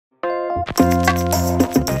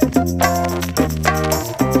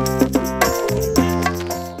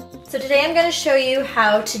So today I'm going to show you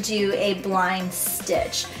how to do a blind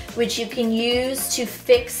stitch, which you can use to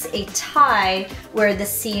fix a tie where the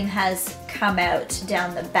seam has come out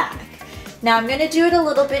down the back. Now I'm going to do it a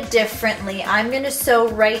little bit differently. I'm going to sew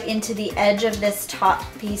right into the edge of this top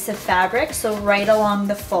piece of fabric, so right along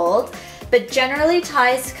the fold. But generally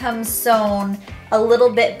ties come sewn a little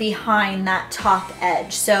bit behind that top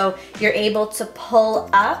edge, so you're able to pull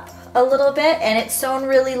up a little bit, and it's sewn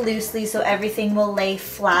really loosely so everything will lay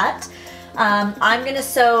flat. I'm going to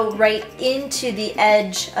sew right into the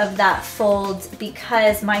edge of that fold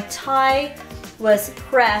because my tie was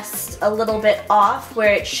pressed a little bit off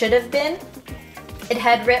where it should have been. It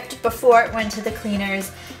had ripped before it went to the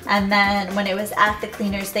cleaners, and then when it was at the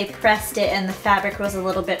cleaners they pressed it and the fabric was a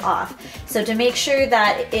little bit off. So to make sure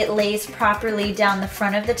that it lays properly down the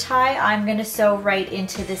front of the tie, I'm going to sew right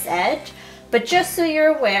into this edge. But just so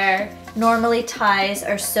you're aware, normally ties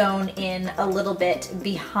are sewn in a little bit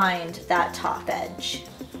behind that top edge.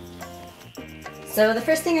 So the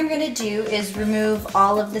first thing I'm going to do is remove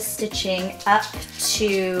all of the stitching up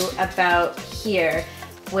to about here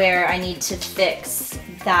where I need to fix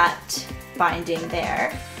that binding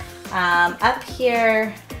there. Up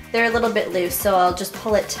here, they're a little bit loose, so I'll just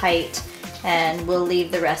pull it tight and we'll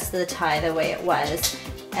leave the rest of the tie the way it was.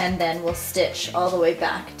 And then we'll stitch all the way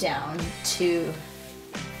back down to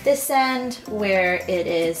this end where it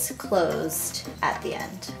is closed at the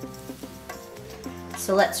end.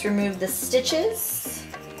 So let's remove the stitches.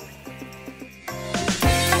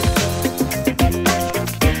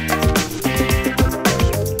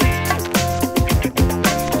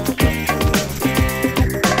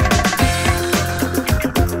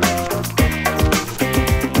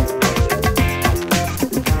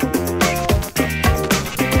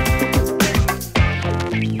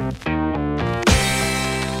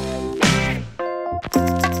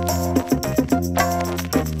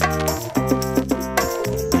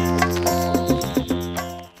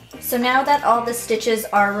 So now that all the stitches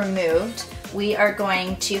are removed, we are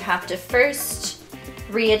going to have to first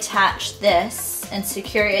reattach this and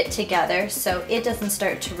secure it together so it doesn't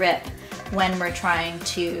start to rip when we're trying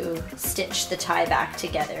to stitch the tie back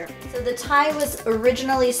together. So the tie was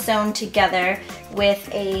originally sewn together with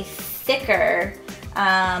a thicker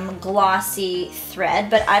glossy thread,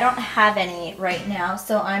 but I don't have any right now,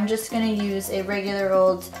 so I'm just going to use a regular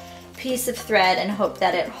old piece of thread and hope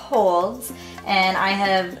that it holds. And I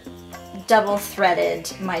have double threaded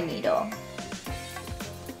my needle.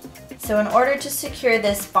 So in order to secure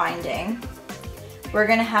this binding, we're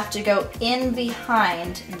going to have to go in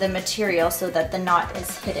behind the material so that the knot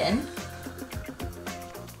is hidden.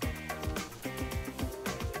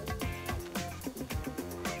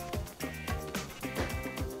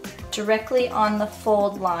 Directly on the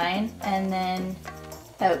fold line and then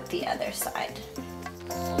out the other side.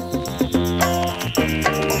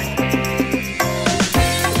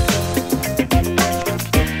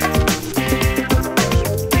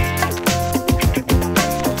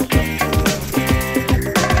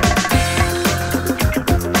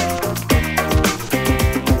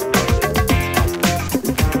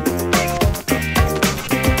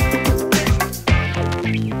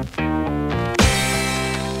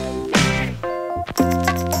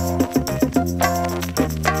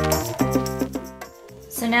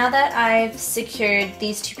 So now that I've secured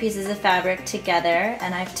these two pieces of fabric together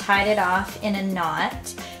and I've tied it off in a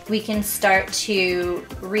knot, we can start to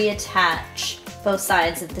reattach both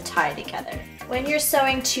sides of the tie together. When you're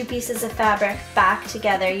sewing two pieces of fabric back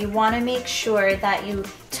together, you want to make sure that you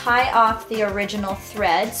tie off the original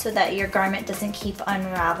thread so that your garment doesn't keep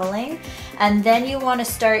unraveling, and then you want to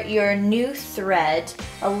start your new thread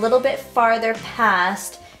a little bit farther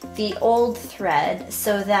past the old thread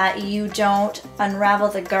so that you don't unravel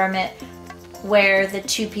the garment where the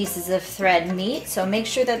two pieces of thread meet. So make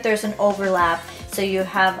sure that there's an overlap so you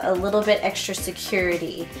have a little bit extra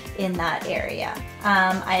security in that area.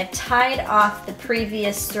 I have tied off the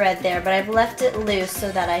previous thread there, but I've left it loose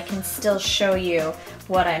so that I can still show you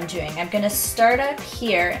what I'm doing. I'm going to start up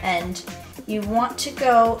here, and you want to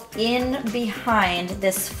go in behind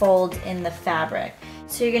this fold in the fabric.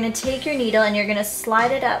 So you're going to take your needle and you're going to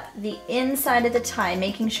slide it up the inside of the tie,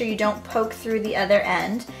 making sure you don't poke through the other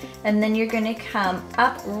end. And then you're going to come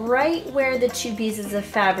up right where the two pieces of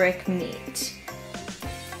fabric meet.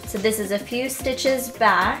 So this is a few stitches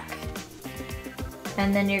back,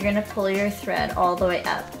 and then you're going to pull your thread all the way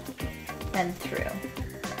up and through.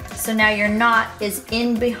 So now your knot is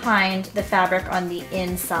in behind the fabric on the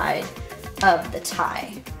inside of the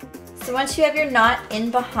tie. So once you have your knot in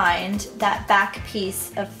behind that back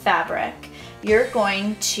piece of fabric, you're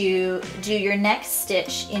going to do your next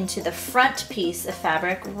stitch into the front piece of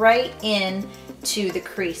fabric right in to the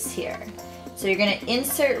crease here. So you're going to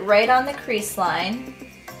insert right on the crease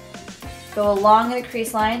line, go along the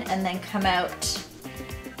crease line, and then come out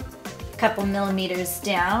a couple millimeters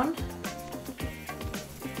down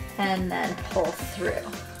and then pull through.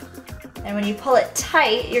 And when you pull it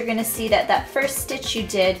tight, you're going to see that that first stitch you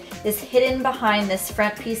did is hidden behind this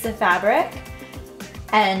front piece of fabric,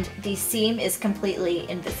 and the seam is completely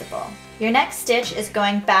invisible. Your next stitch is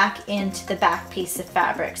going back into the back piece of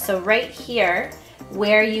fabric. So right here,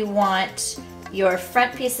 where you want your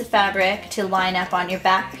front piece of fabric to line up on your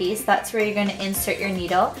back piece, that's where you're going to insert your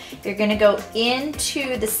needle. You're going to go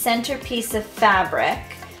into the center piece of fabric,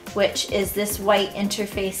 which is this white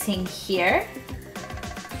interfacing here.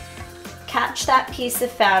 Catch that piece of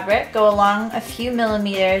fabric, go along a few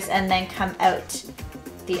millimeters, and then come out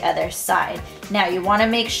the other side. Now you want to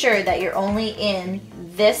make sure that you're only in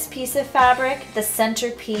this piece of fabric, the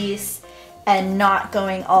center piece, and not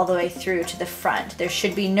going all the way through to the front. There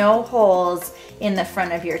should be no holes in the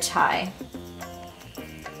front of your tie.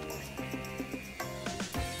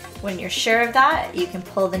 When you're sure of that, you can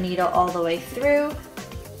pull the needle all the way through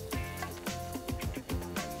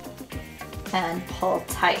and pull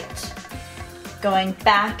tight. Going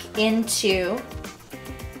back into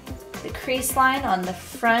the crease line on the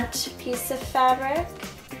front piece of fabric,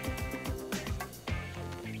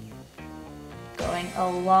 going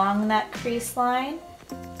along that crease line,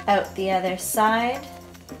 out the other side,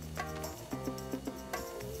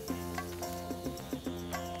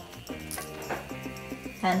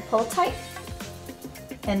 and pull tight.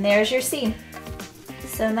 And there's your seam.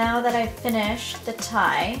 So now that I've finished the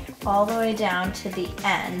tie all the way down to the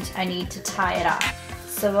end, I need to tie it off.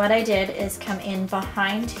 So what I did is come in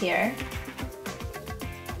behind here,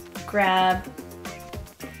 grab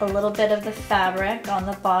a little bit of the fabric on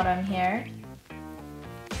the bottom here,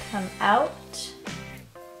 come out,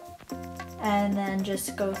 and then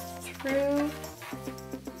just go through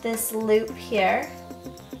this loop here,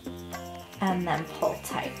 and then pull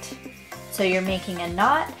tight. So you're making a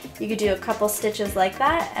knot. You could do a couple stitches like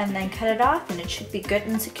that and then cut it off, and it should be good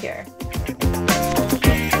and secure.